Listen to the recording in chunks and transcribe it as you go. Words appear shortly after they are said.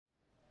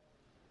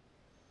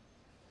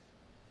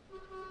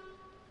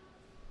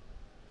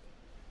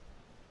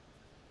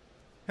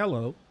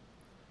Hello,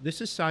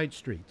 this is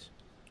SideStreets,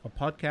 a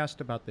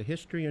podcast about the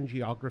history and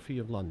geography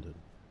of London.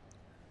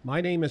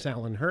 My name is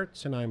Alan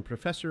Hertz, and I am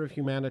Professor of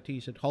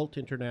Humanities at Hult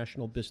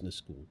International Business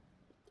School.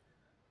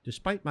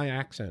 Despite my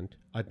accent,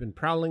 I've been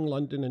prowling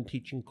London and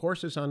teaching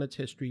courses on its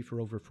history for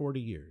over 40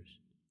 years.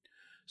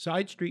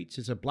 SideStreets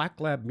is a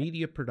Black Lab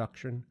media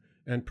production,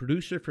 and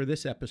producer for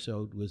this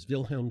episode was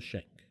Wilhelm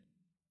Schenk.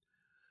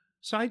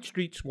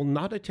 SideStreets will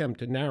not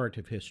attempt a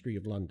narrative history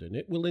of London.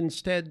 It will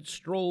instead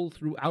stroll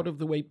through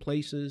out-of-the-way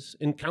places,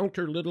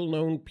 encounter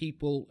little-known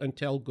people, and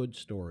tell good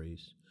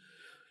stories.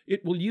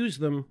 It will use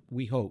them,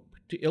 we hope,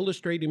 to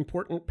illustrate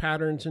important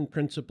patterns and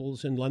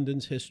principles in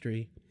London's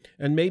history,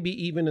 and maybe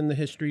even in the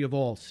history of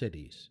all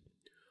cities.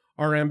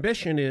 Our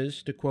ambition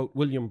is, to quote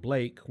William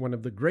Blake, one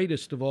of the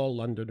greatest of all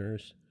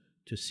Londoners,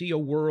 to see a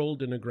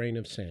world in a grain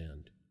of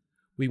sand.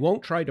 We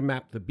won't try to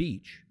map the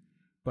beach,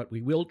 but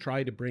we will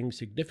try to bring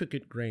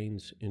significant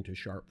grains into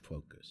sharp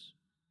focus.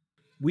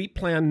 We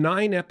plan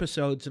 9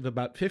 episodes of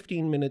about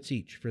 15 minutes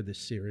each for this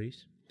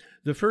series.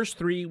 The first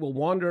 3 will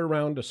wander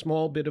around a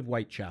small bit of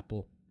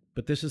Whitechapel,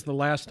 but this is the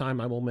last time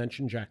I will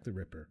mention Jack the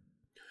Ripper.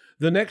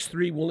 The next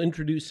 3 will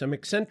introduce some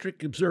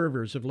eccentric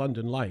observers of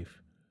London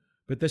life,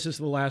 but this is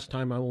the last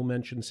time I will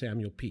mention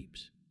Samuel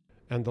Pepys.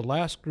 And the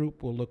last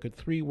group will look at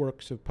 3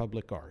 works of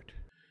public art.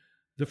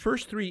 The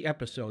first 3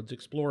 episodes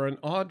explore an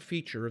odd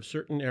feature of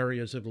certain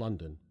areas of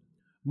London.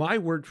 My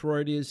word for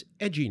it is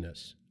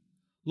edginess.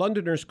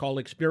 Londoners call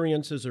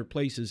experiences or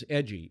places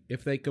edgy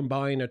if they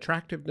combine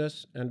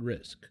attractiveness and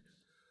risk.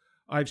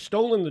 I've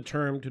stolen the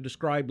term to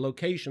describe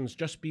locations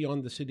just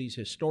beyond the city's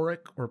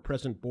historic or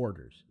present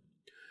borders.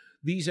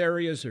 These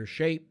areas are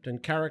shaped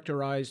and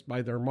characterized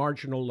by their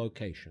marginal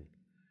location.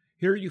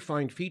 Here you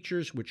find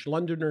features which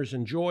Londoners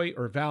enjoy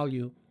or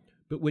value,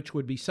 but which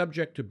would be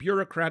subject to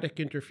bureaucratic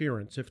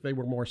interference if they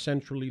were more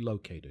centrally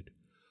located.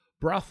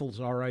 Brothels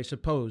are, I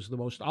suppose, the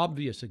most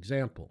obvious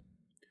example.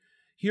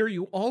 Here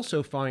you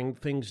also find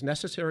things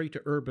necessary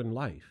to urban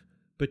life,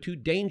 but too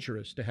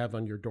dangerous to have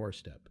on your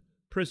doorstep.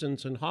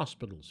 Prisons and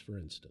hospitals, for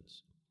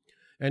instance.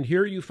 And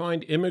here you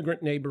find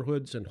immigrant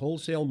neighborhoods and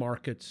wholesale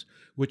markets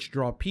which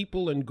draw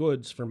people and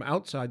goods from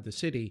outside the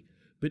city,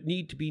 but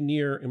need to be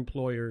near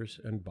employers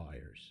and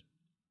buyers.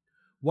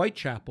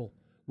 Whitechapel,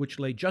 which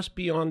lay just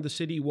beyond the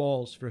city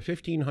walls for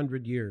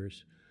 1,500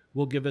 years,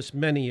 will give us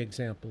many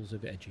examples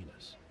of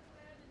edginess.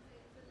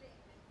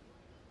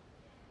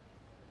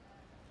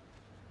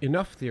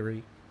 Enough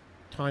theory,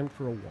 time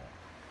for a walk.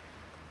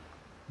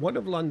 One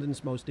of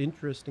London's most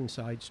interesting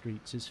side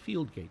streets is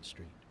Fieldgate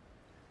Street.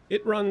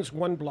 It runs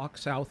 1 block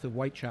south of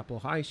Whitechapel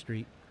High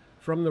Street,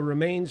 from the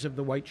remains of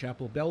the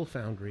Whitechapel Bell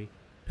Foundry,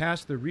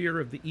 past the rear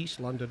of the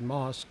East London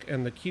Mosque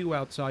and the queue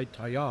outside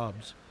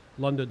Tayyab's,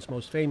 London's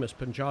most famous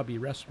Punjabi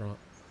restaurant,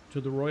 to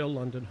the Royal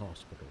London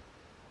Hospital.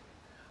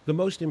 The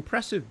most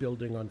impressive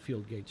building on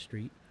Fieldgate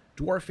Street,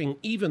 dwarfing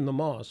even the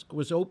mosque,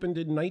 was opened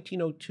in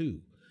 1902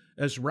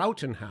 as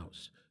Rowton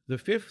House, the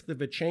 5th of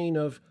a chain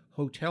of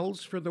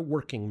hotels for the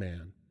working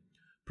man,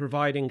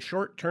 providing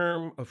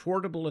short-term,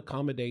 affordable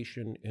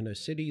accommodation in a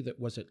city that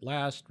was at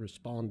last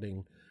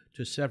responding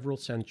to several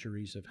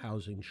centuries of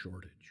housing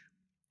shortage.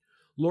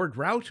 Lord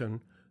Rowton,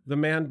 the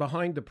man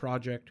behind the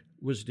project,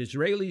 was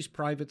Disraeli's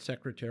private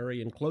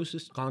secretary and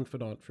closest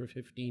confidant for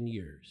 15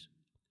 years.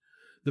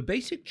 The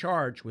basic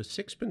charge was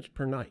 6p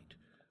per night,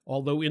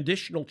 although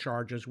additional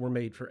charges were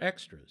made for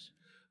extras.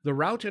 The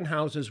Rowton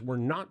houses were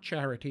not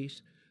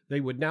charities.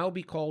 They would now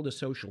be called a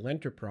social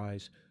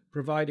enterprise,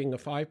 providing a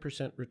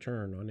 5%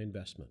 return on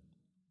investment.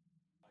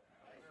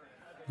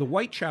 The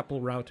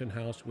Whitechapel Rowton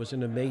House was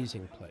an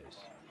amazing place,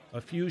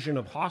 a fusion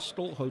of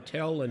hostel,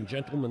 hotel, and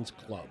gentleman's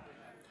club.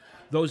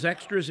 Those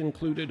extras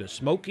included a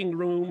smoking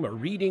room, a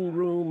reading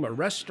room, a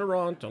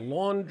restaurant, a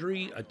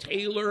laundry, a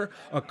tailor,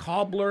 a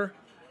cobbler.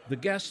 The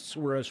guests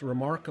were as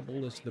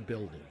remarkable as the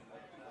building.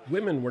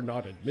 Women were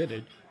not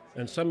admitted,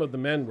 and some of the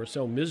men were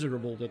so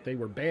miserable that they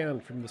were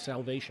banned from the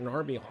Salvation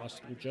Army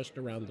hostel just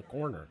around the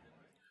corner.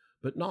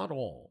 But not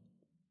all.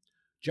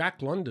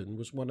 Jack London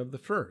was one of the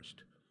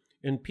first.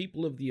 In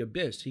People of the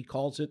Abyss, he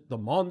calls it the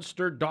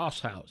Monster Doss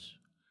House.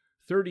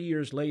 30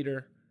 years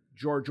later,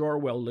 George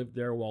Orwell lived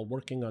there while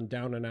working on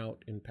Down and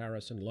Out in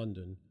Paris and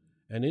London,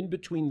 and in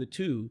between the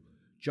two,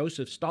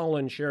 Joseph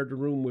Stalin shared a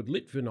room with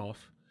Litvinov,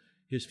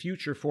 his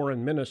future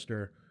foreign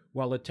minister,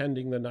 while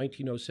attending the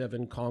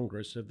 1907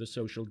 Congress of the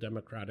Social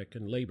Democratic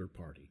and Labor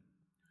Party.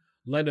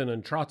 Lenin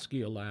and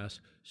Trotsky, alas,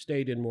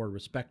 stayed in more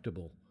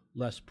respectable,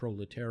 less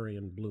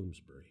proletarian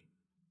Bloomsbury.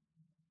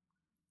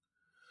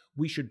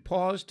 We should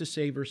pause to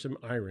savor some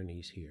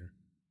ironies here.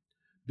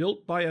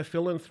 Built by a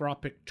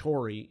philanthropic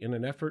Tory in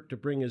an effort to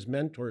bring his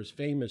mentor's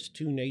famous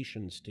 2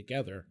 nations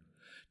together,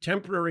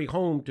 temporary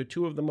home to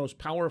 2 of the most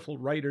powerful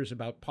writers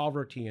about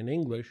poverty in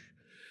English,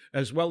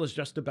 as well as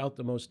just about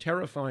the most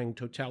terrifying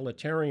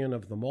totalitarian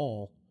of them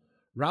all,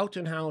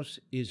 Rowton House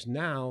is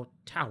now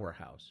Tower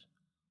House,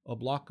 a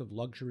block of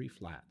luxury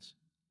flats.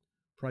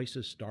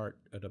 Prices start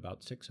at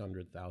about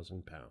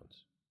 £600,000.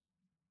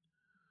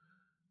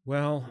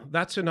 Well,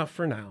 that's enough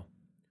for now.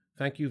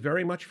 Thank you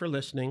very much for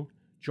listening.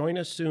 Join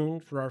us soon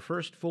for our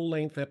first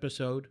full-length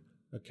episode,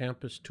 a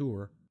campus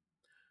tour.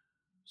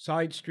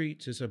 Side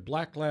Streets is a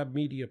Black Lab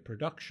Media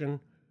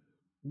production,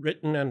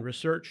 written and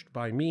researched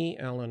by me,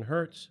 Alan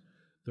Hertz.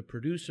 The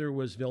producer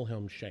was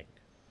Wilhelm Schenk.